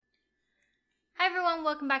everyone,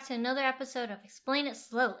 welcome back to another episode of Explain It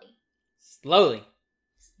Slowly. Slowly.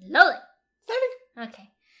 Okay.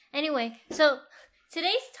 Anyway, so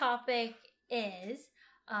today's topic is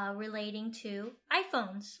relating to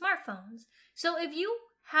iPhones, smartphones. So if you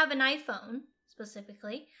have an iPhone,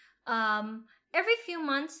 specifically, every few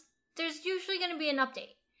months, there's usually going to be an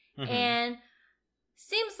update. Mm-hmm. And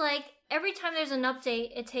seems like every time there's an update,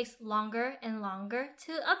 it takes longer and longer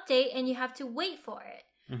to update, and you have to wait for it.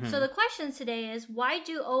 Mm-hmm. So the question today is, why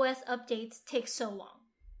do OS updates take so long?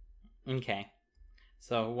 Okay.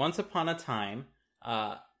 So once upon a time,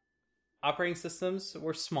 operating systems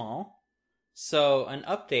were small. So an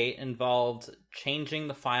update involved changing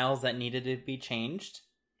the files that needed to be changed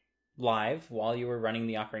live while you were running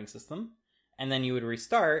the operating system. And then you would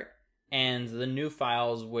restart, and the new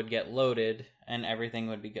files would get loaded, and everything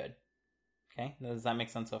would be good. Okay? Does that make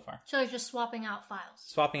sense so far? So it's just swapping out files.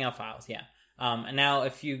 Swapping out files, yeah. And now,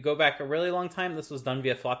 if you go back a really long time, this was done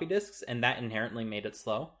via floppy disks, and that inherently made it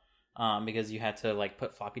slow, because you had to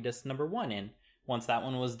put floppy disk number 1 in. Once that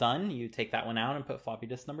one was done, you take that one out and put floppy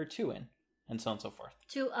disk number 2 in, and so on and so forth.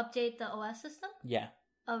 To update the OS system? Yeah.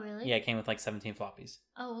 Oh, really? Yeah, it came with 17 floppies.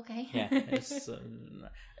 Oh, okay. Yeah,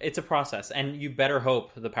 it's a process, and you better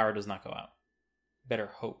hope the power does not go out.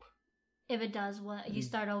 Better hope. If it does, what? You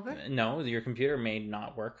start over? No, your computer may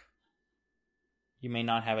not work. You may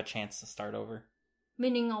not have a chance to start over.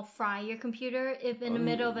 Meaning you'll fry your computer if in the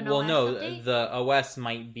middle of an OS update? Well, no, update? The OS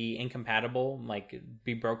might be incompatible,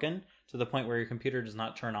 be broken, to the point where your computer does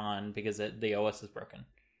not turn on because the OS is broken.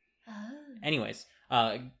 Oh. Anyways,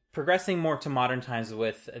 progressing more to modern times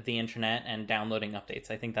with the internet and downloading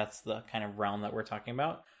updates. I think that's the kind of realm that we're talking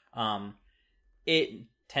about. It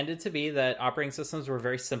tended to be that operating systems were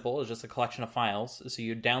very simple. It was just a collection of files. So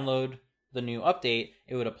you download the new update,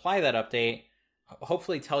 it would apply that update,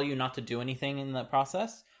 hopefully tell you not to do anything in the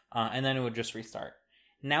process, and then it would just restart.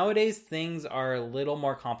 Nowadays, things are a little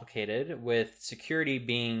more complicated, with security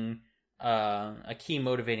being a key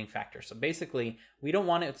motivating factor. So basically, we don't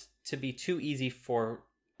want it to be too easy for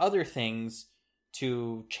other things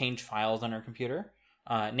to change files on our computer,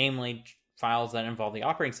 namely files that involve the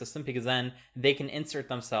operating system, because then they can insert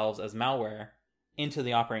themselves as malware into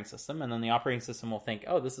the operating system, and then the operating system will think,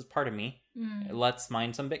 oh, this is part of me. Let's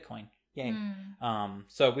mine some Bitcoin. Yay.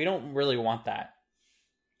 So we don't really want that.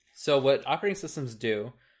 So what operating systems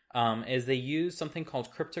do is they use something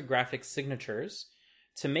called cryptographic signatures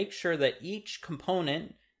to make sure that each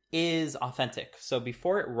component is authentic. So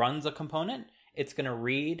before it runs a component, it's going to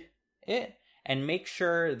read it and make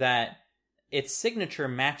sure that its signature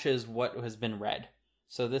matches what has been read.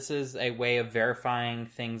 So this is a way of verifying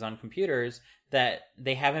things on computers that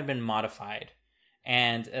they haven't been modified.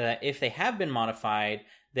 And if they have been modified,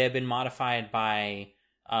 they have been modified by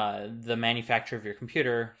the manufacturer of your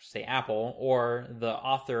computer, say Apple, or the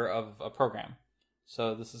author of a program.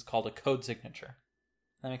 So this is called a code signature.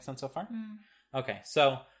 That makes sense so far? Okay,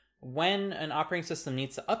 so when an operating system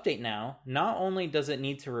needs to update now, not only does it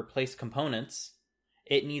need to replace components,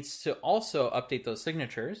 it needs to also update those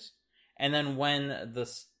signatures. And then when the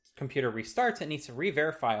computer restarts, it needs to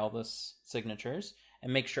re-verify all those signatures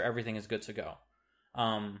and make sure everything is good to go.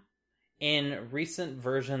 In recent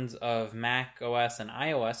versions of Mac OS and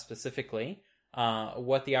iOS specifically,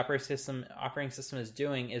 what the operating system is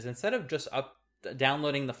doing is, instead of just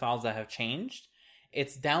downloading the files that have changed,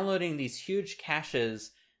 it's downloading these huge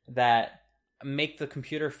caches that make the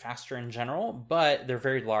computer faster in general, but they're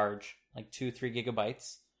very large, like 2-3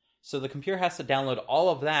 gigabytes. So the computer has to download all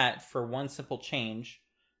of that for one simple change,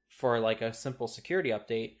 for a simple security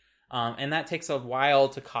update. And that takes a while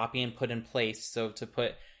to copy and put in place, so to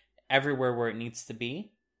put everywhere where it needs to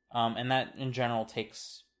be. And that in general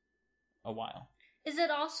takes a while. Is it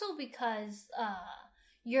also because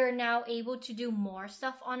you're now able to do more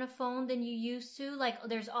stuff on a phone than you used to?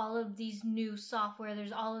 There's all of these new software,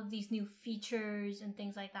 there's all of these new features and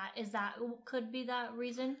things like that. Could be that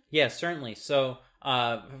reason? Yeah, certainly. So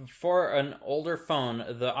for an older phone,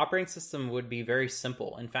 the operating system would be very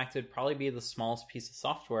simple. In fact, it'd probably be the smallest piece of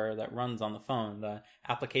software that runs on the phone. The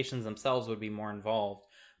applications themselves would be more involved.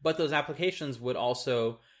 But those applications would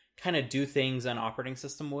also kind of do things an operating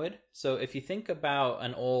system would. So if you think about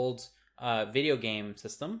an old video game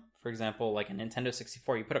system, for example, like a Nintendo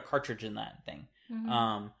 64, you put a cartridge in that thing.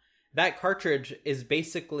 Mm-hmm. That cartridge is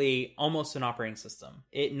basically almost an operating system.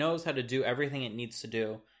 It knows how to do everything it needs to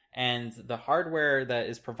do. And the hardware that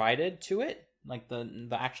is provided to it, like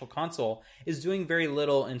the actual console, is doing very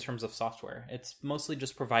little in terms of software. It's mostly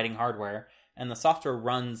just providing hardware, and the software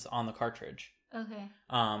runs on the cartridge. Okay.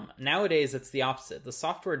 Nowadays, it's the opposite. The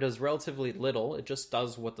software does relatively little. It just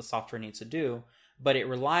does what the software needs to do. but it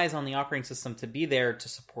relies on the operating system to be there to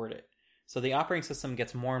support it. So the operating system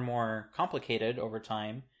gets more and more complicated over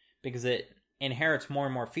time because it inherits more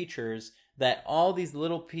and more features that all these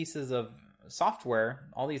little pieces of software,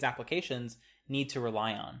 all these applications need to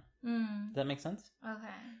rely on. Does that make sense? Okay.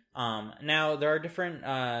 Now there are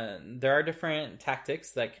different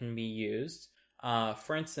tactics that can be used.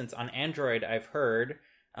 For instance, on Android, I've heard,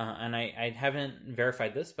 and I haven't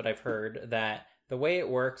verified this, but I've heard that the way it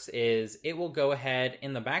works is it will go ahead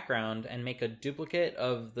in the background and make a duplicate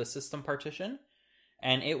of the system partition,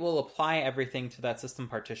 and it will apply everything to that system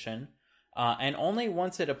partition. And only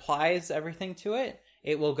once it applies everything to it,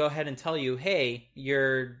 it will go ahead and tell you, hey,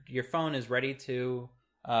 your phone is ready to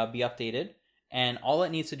be updated, and all it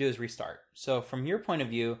needs to do is restart. So from your point of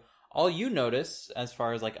view, all you notice as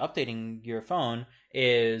far as like updating your phone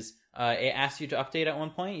is it asked you to update at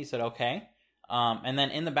one point. You said, okay. And then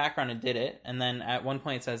in the background, it did it. And then at one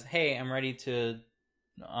point it says, hey, I'm ready to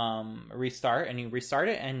restart. And you restart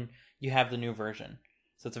it and you have the new version.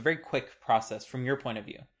 So it's a very quick process from your point of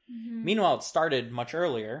view. Mm-hmm. Meanwhile, it started much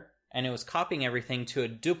earlier and it was copying everything to a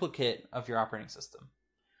duplicate of your operating system.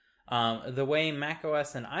 The way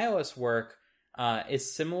macOS and iOS work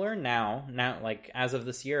is similar now, like as of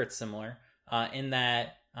this year, it's similar in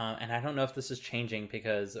that, and I don't know if this is changing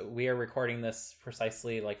because we are recording this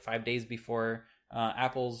precisely like 5 days before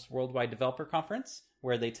Apple's Worldwide Developer Conference,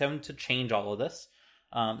 where they tend to change all of this.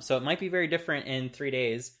 So it might be very different in 3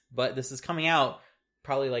 days, but this is coming out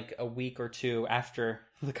probably like a week or two after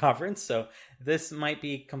the conference, so this might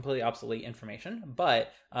be completely obsolete information.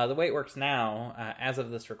 But the way it works now, as of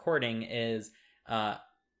this recording, is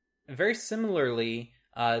very similarly,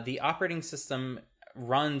 the operating system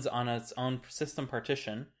runs on its own system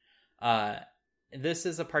partition. This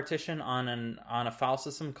is a partition on a file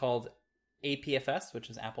system called APFS, which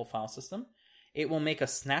is Apple File System. It will make a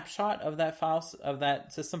snapshot of that file, of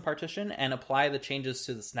that system partition, and apply the changes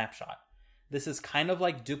to the snapshot. This is kind of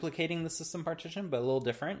like duplicating the system partition, but a little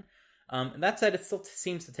different. That said, it still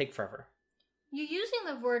seems to take forever. You're using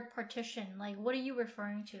the word partition. Like, what are you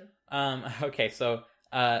referring to? Okay, so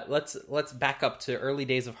let's back up to early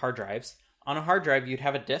days of hard drives. On a hard drive, you'd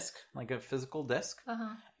have a disk, like a physical disk,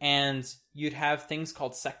 and you'd have things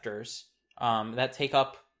called sectors that take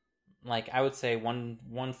up, like, I would say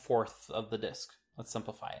 1/4 of the disk. Let's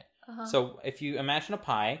simplify it. So if you imagine a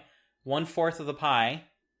pie, 1/4 of the pie,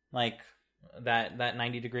 like that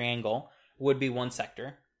 90-degree angle, would be one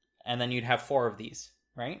sector, and then you'd have 4 of these,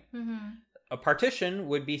 right? A partition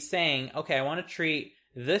would be saying, okay, I want to treat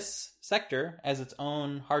this sector as its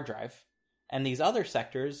own hard drive, and these other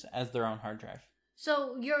sectors as their own hard drive.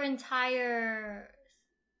 So your entire,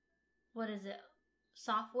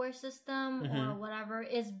 software system or whatever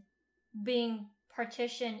is being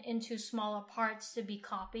partitioned into smaller parts to be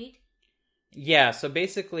copied? Yeah, so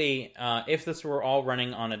basically, if this were all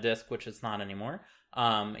running on a disk, which it's not anymore,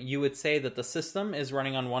 you would say that the system is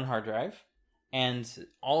running on one hard drive, and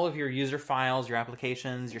all of your user files, your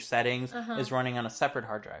applications, your settings is running on a separate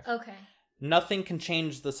hard drive. Okay. Nothing can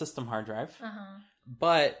change the system hard drive,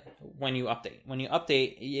 but when you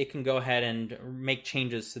update, it can go ahead and make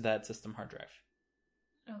changes to that system hard drive.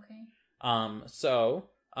 Okay. So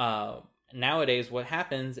nowadays what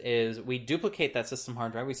happens is we duplicate that system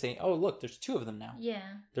hard drive. We say, oh, look, there's 2 of them now. Yeah.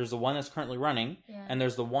 There's the one that's currently running, and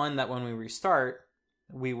there's the one that when we restart,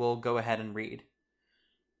 we will go ahead and read.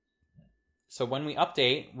 So when we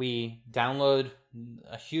update, we download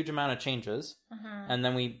a huge amount of changes, and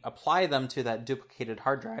then we apply them to that duplicated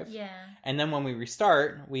hard drive. Yeah. And then when we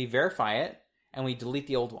restart, we verify it, and we delete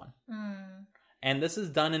the old one. And this is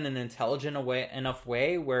done in an intelligent enough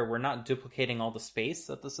way where we're not duplicating all the space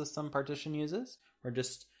that the system partition uses. We're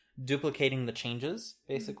just duplicating the changes,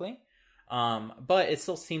 basically. But it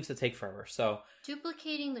still seems to take forever. So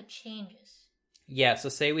duplicating the changes. Yeah, so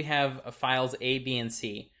say we have files A, B, and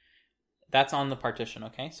C. That's on the partition,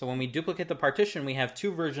 okay? So when we duplicate the partition, we have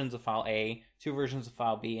 2 versions of file A, 2 versions of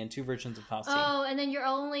file B, and 2 versions of file C. Oh, and then you're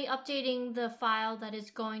only updating the file that is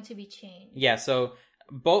going to be changed. Yeah, so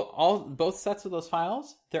both sets of those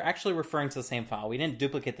files, they're actually referring to the same file. We didn't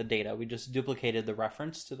duplicate the data. We just duplicated the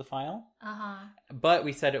reference to the file. But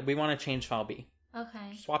we said we want to change file B.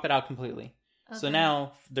 Okay. Swap it out completely. Okay. So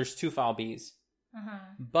now there's 2 file Bs.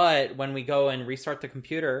 But when we go and restart the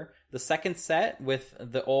computer, the second set with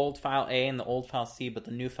the old file A and the old file C, but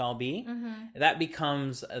the new file B, that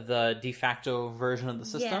becomes the de facto version of the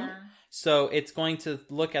system. Yeah. So it's going to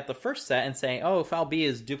look at the first set and say, oh, file B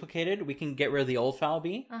is duplicated. We can get rid of the old file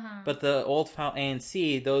B. But the old file A and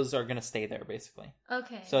C, those are going to stay there, basically.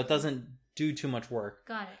 Okay. So it doesn't do too much work.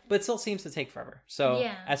 Got it. But it still seems to take forever. So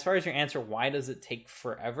as far as your answer, why does it take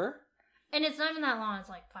forever? And it's not even that long. It's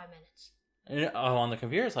like 5 minutes. Oh, on the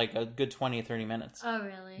computer, it's like a good 20, 30 minutes. Oh,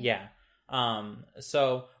 really? Yeah.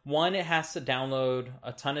 So one, it has to download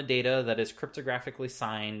a ton of data that is cryptographically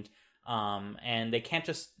signed. And they can't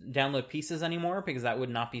just download pieces anymore because that would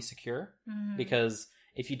not be secure. Mm-hmm. Because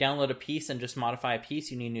if you download a piece and just modify a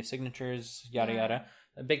piece, you need new signatures, yada yada.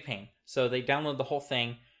 A big pain. So they download the whole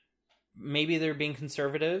thing. Maybe they're being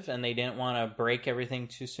conservative and they didn't want to break everything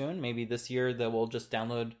too soon. Maybe this year they will just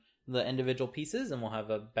download the individual pieces and we'll have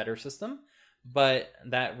a better system. But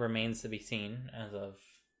that remains to be seen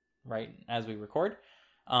as we record.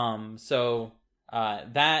 That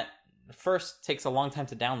first takes a long time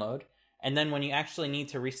to download. And then when you actually need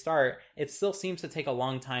to restart, it still seems to take a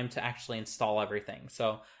long time to actually install everything.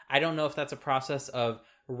 So I don't know if that's a process of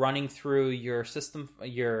running through your system,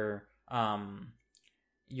 your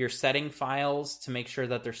setting files to make sure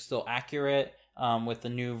that they're still accurate with the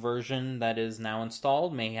new version that is now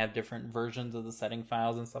installed. May have different versions of the setting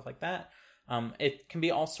files and stuff like that. It can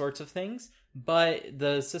be all sorts of things, but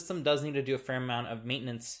the system does need to do a fair amount of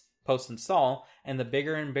maintenance post-install, and the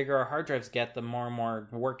bigger and bigger our hard drives get, the more and more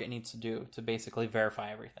work it needs to do to basically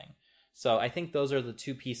verify everything. So I think those are the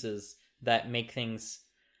two pieces that make things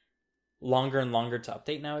longer and longer to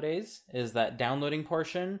update nowadays, is that downloading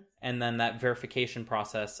portion and then that verification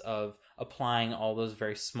process of applying all those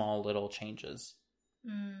very small little changes.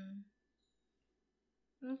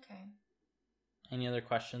 Okay. Any other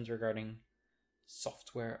questions regarding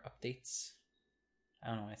software updates? I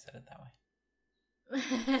don't know why I said it that way.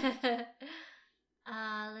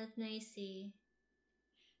 Let me see.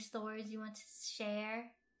 Stories you want to share?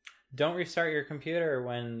 Don't restart your computer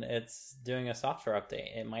when it's doing a software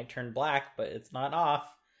update. It might turn black, but it's not off.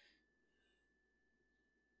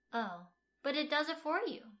 Oh, but it does it for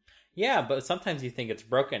you. Yeah, but sometimes you think it's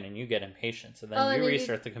broken and you get impatient, so then you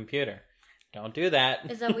restart the computer. Don't do that.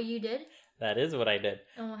 Is that what you did? That is what I did.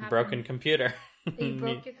 And what happened? Broken computer. You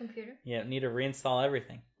broke your computer? Yeah, need to reinstall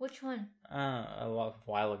everything. Which one? A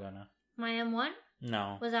while ago now. My M1?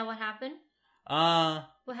 No. Was that what happened?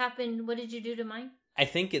 What happened? What did you do to mine? I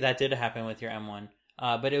think that did happen with your M1,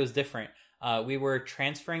 but it was different. We were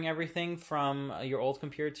transferring everything from your old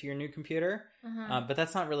computer to your new computer, but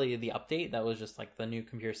that's not really the update. That was just like the new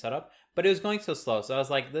computer setup. But it was going so slow, so I was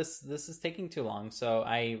like, this is taking too long. So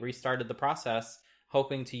I restarted the process,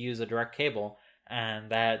 hoping to use a direct cable, and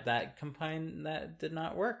that did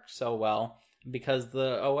not work so well because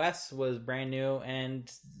the OS was brand new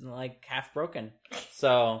and like half broken.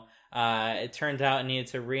 So it turned out I needed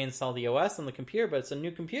to reinstall the OS on the computer, but it's a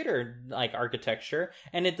new computer like architecture,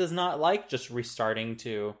 and it does not like just restarting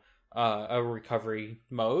to a recovery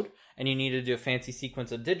mode, and you need to do a fancy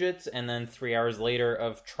sequence of digits, and then 3 hours later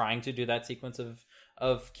of trying to do that sequence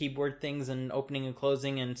of keyboard things and opening and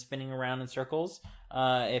closing and spinning around in circles,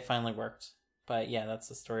 it finally worked. But yeah, that's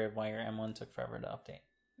the story of why your M1 took forever to update.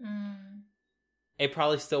 It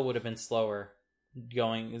probably still would have been slower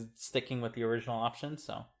sticking with the original option,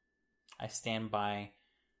 so I stand by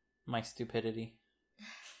my stupidity.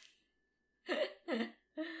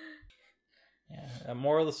 Yeah.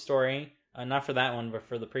 Moral of the story, not for that one, but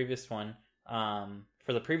for the previous one,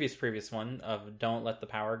 for the previous one of don't let the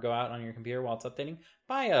power go out on your computer while it's updating.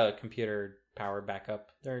 Buy a computer power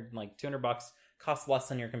backup. They're like $200, cost less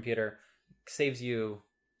than your computer, saves you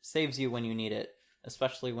when you need it,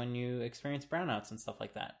 especially when you experience brownouts and stuff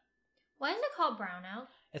like that. Why is it called brownout?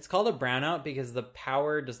 It's called a brownout because the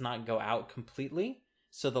power does not go out completely,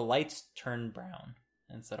 so the lights turn brown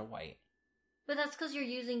instead of white. But that's because you're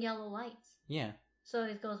using yellow lights. Yeah. So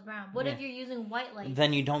it goes brown. What if you're using white lights?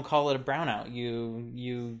 Then you don't call it a brownout.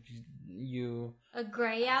 You a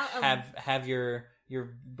gray out. Have your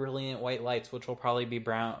brilliant white lights, which will probably be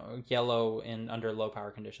yellow under low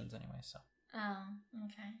power conditions anyway. So. Oh,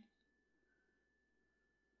 okay.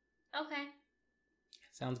 Okay.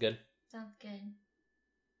 Sounds good. Sounds good.